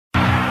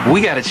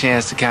we got a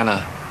chance to kind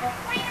of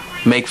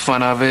make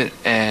fun of it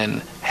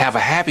and have a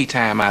happy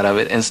time out of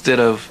it instead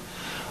of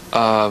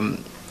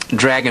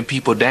dragging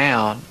people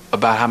down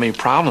about how many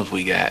problems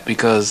we got,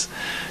 because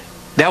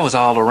that was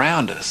all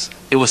around us.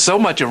 It was so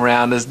much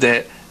around us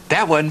that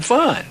wasn't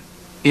fun.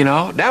 You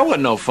know, that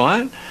wasn't no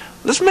fun.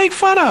 Let's make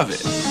fun of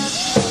it.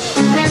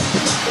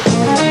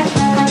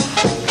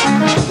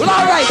 Well,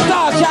 all right,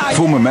 start, y'all.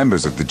 Former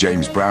members of the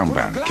James Brown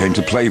Band came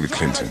to play with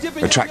Clinton,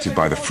 attracted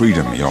by the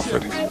freedom he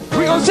offered.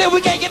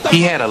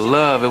 He had a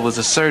love. It was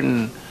a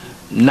certain,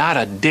 not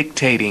a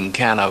dictating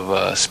kind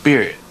of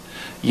spirit.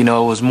 You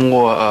know, it was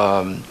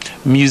more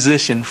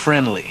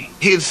musician-friendly.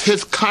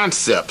 His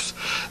concepts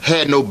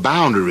had no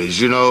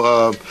boundaries, you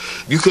know.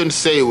 You couldn't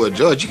say, well,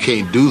 George, you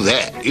can't do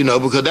that, you know,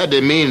 because that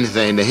didn't mean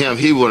anything to him.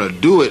 He wanted to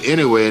do it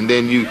anyway, and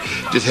then you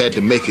just had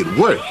to make it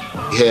work.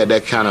 He had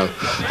that kind of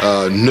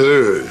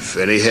nerve,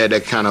 and he had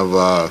that kind of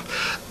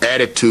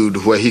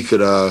attitude where he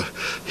could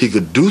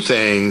do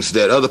things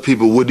that other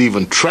people wouldn't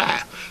even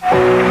try.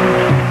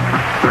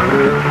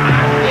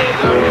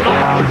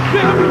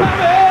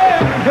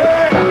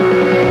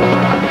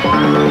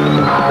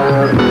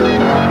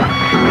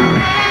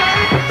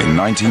 In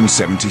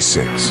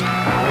 1976,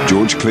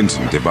 George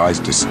Clinton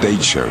devised a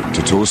stage show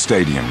to tour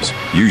stadiums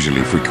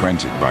usually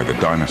frequented by the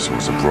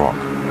dinosaurs of rock.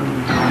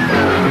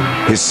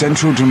 His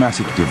central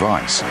dramatic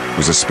device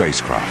was a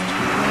spacecraft,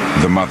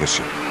 the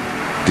mothership,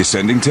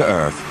 descending to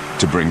Earth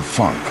to bring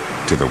funk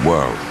to the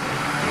world.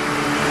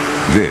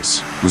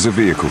 This was a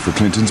vehicle for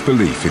Clinton's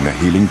belief in the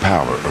healing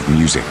power of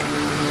music.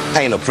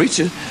 I ain't a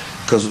preacher,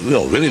 because we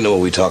don't really know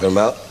what we're talking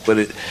about, but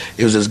it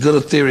was as good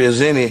a theory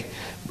as any,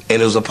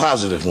 and it was a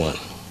positive one.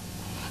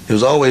 It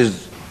was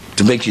always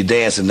to make you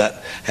dance and not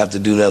have to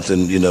do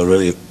nothing, you know,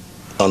 really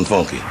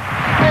unfunky.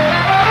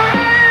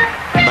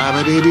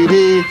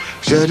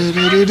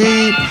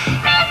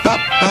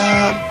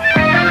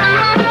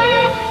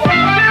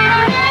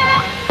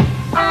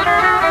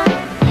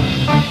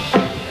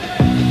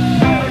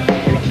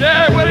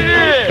 Yeah, what it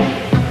is?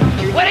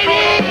 What it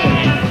is?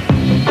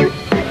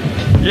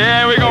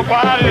 Yeah, we gonna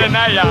party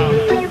tonight, y'all.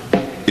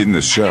 In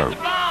the show,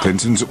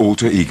 Clinton's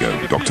alter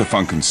ego, Dr.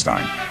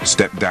 Funkenstein,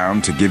 stepped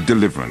down to give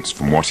deliverance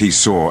from what he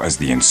saw as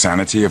the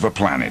insanity of a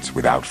planet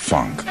without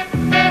funk.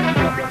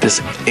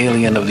 This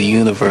alien of the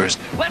universe,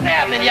 What's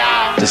happening,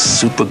 y'all? this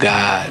super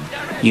god,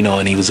 you know,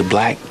 and he was a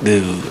black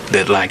dude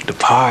that liked to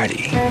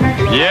party.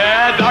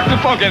 Yeah, Dr.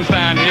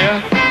 Funkenstein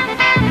here.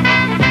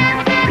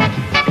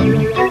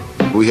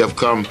 We have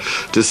come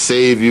to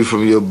save you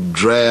from your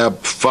drab,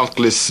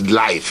 funkless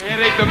life. It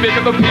ain't the big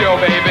of the pill,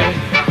 baby.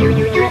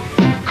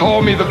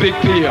 Call me the big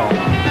pill.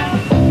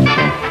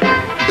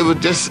 It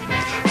would just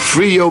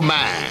free your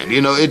mind,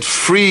 you know. It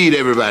freed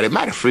everybody. It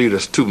might have freed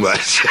us too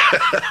much.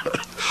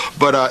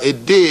 But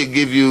it did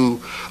give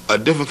you a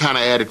different kind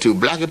of attitude.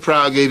 Black and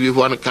Proud gave you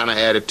one kind of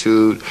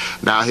attitude.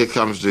 Now here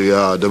comes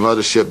the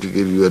mothership to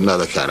give you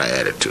another kind of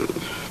attitude.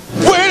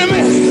 Wait a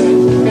minute.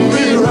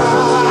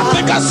 I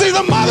think I see the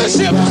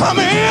mothership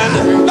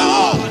coming.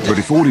 Lord. But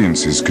if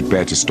audiences could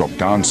bear to stop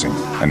dancing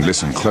and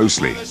listen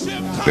closely,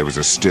 there was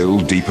a still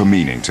deeper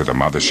meaning to the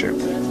mothership,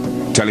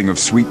 telling of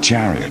sweet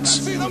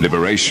chariots,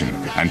 liberation,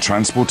 and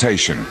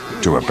transportation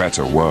to a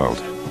better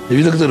world. If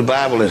you look through the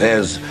Bible, it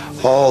has,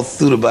 all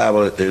through the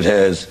Bible, it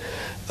has,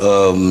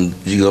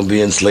 you're going to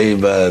be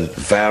enslaved by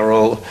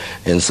Pharaoh,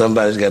 and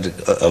somebody's got to,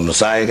 a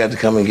Messiah got to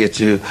come and get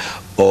you,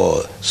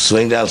 or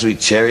swing down sweet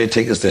chariot,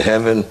 take us to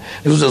heaven.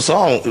 It was a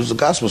song, it was a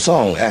gospel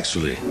song,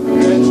 actually.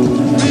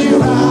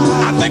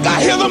 I think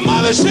I hear the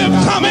mothership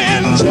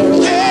coming.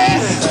 Yeah.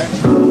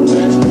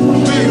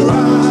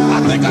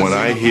 When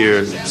I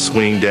hear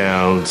swing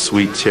down,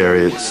 sweet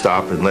chariot,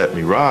 stop and let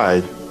me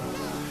ride,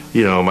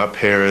 you know, my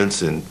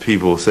parents and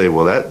people say,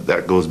 well,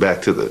 that goes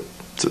back to the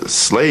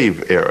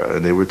slave era.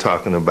 And they were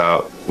talking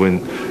about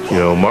when, you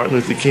know, Martin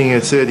Luther King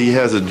had said he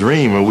has a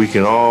dream and we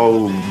can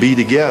all be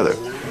together.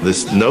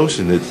 This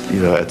notion that,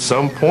 you know, at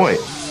some point,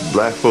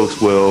 black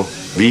folks will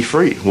be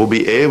free. We'll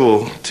be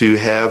able to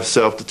have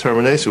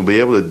self-determination. We'll be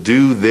able to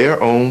do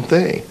their own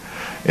thing.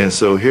 And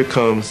so here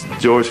comes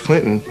George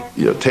Clinton,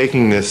 you know,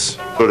 taking this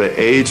sort of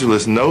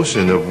ageless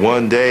notion of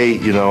one day,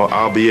 you know,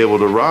 I'll be able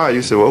to ride.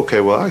 You say, well,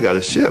 okay, well, I got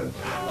a ship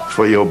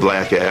for your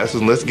black ass,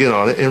 and let's get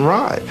on it and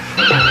ride.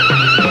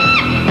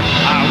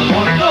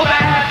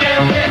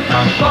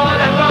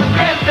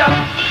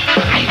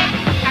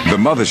 The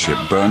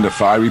mothership burned a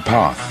fiery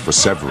path for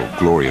several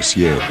glorious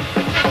years.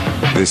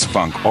 This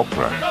funk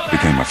opera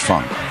became a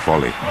funk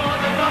folly.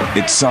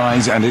 Its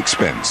size and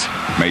expense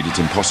made it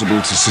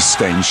impossible to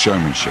sustain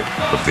showmanship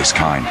of this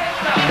kind.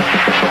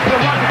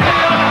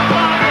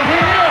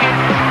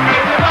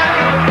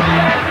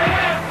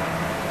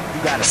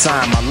 You gotta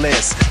sign my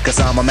list, cause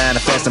I'm a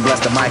manifest and bless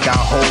the mic I'll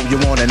hold. You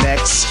want an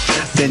X?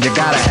 Then you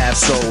gotta have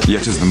soul.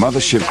 Yet as the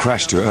mothership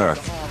crashed to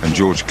Earth and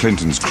George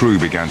Clinton's crew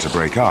began to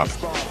break up,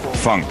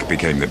 funk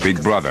became the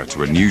big brother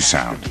to a new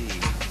sound.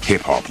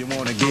 Hip-hop. You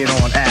wanna get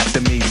on after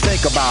me,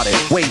 think about it.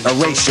 Wait,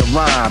 erase your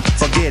rhyme,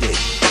 forget it.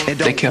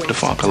 They kept the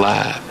funk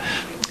alive.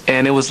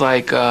 And it was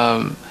like,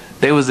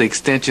 they was the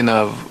extension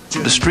of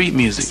the street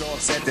music,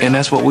 and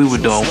that's what we were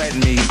doing.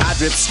 I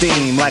drip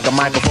steam like a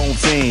microphone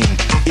fiend.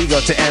 Ego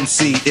to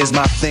MC is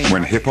my thing.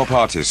 When hip-hop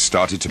artists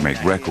started to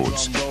make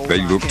records,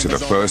 they looked to the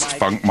first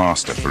funk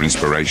master for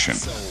inspiration,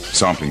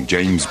 sampling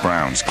James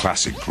Brown's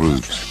classic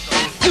grooves.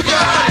 You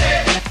got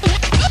it.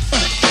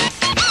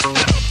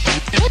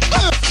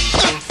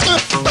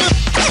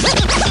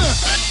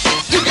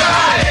 You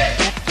got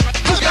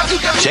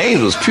it.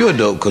 James was pure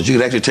dope because you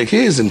could actually take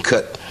his and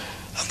cut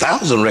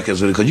 1,000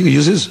 records with it because you could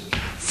use his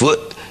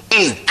foot,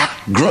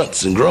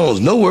 grunts and groans,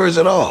 no words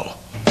at all.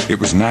 It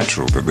was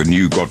natural that the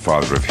new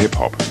godfather of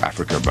hip-hop,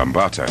 Africa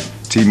Bambaataa,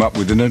 team up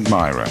with an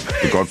admirer,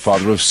 the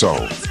godfather of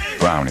soul,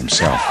 Brown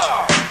himself.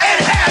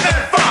 And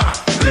having fun.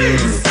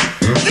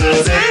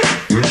 Music,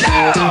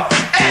 now,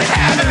 and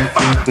having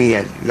fun. He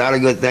had a lot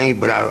of good things,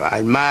 but I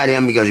admired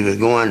him because he was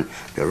going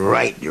the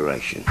right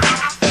direction.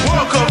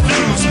 One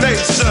confused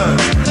nation,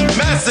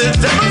 massive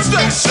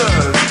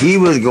demonstration. He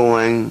was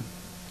going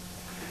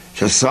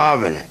to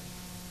solving it,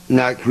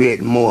 not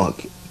creating more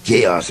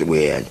chaos that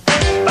we had.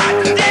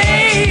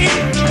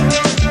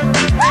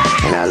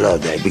 And I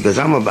love that because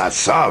I'm about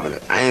solving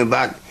it. I ain't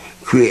about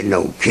creating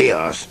no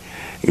chaos.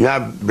 You're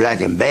not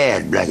black and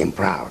bad, black and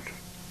proud.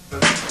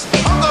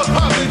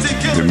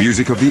 The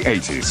music of the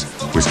 80s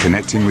was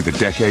connecting with the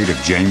decade of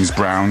James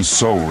Brown's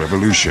soul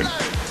revolution.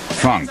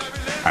 Funk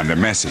and the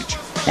message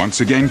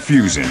once again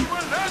fusing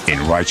in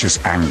righteous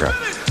anger.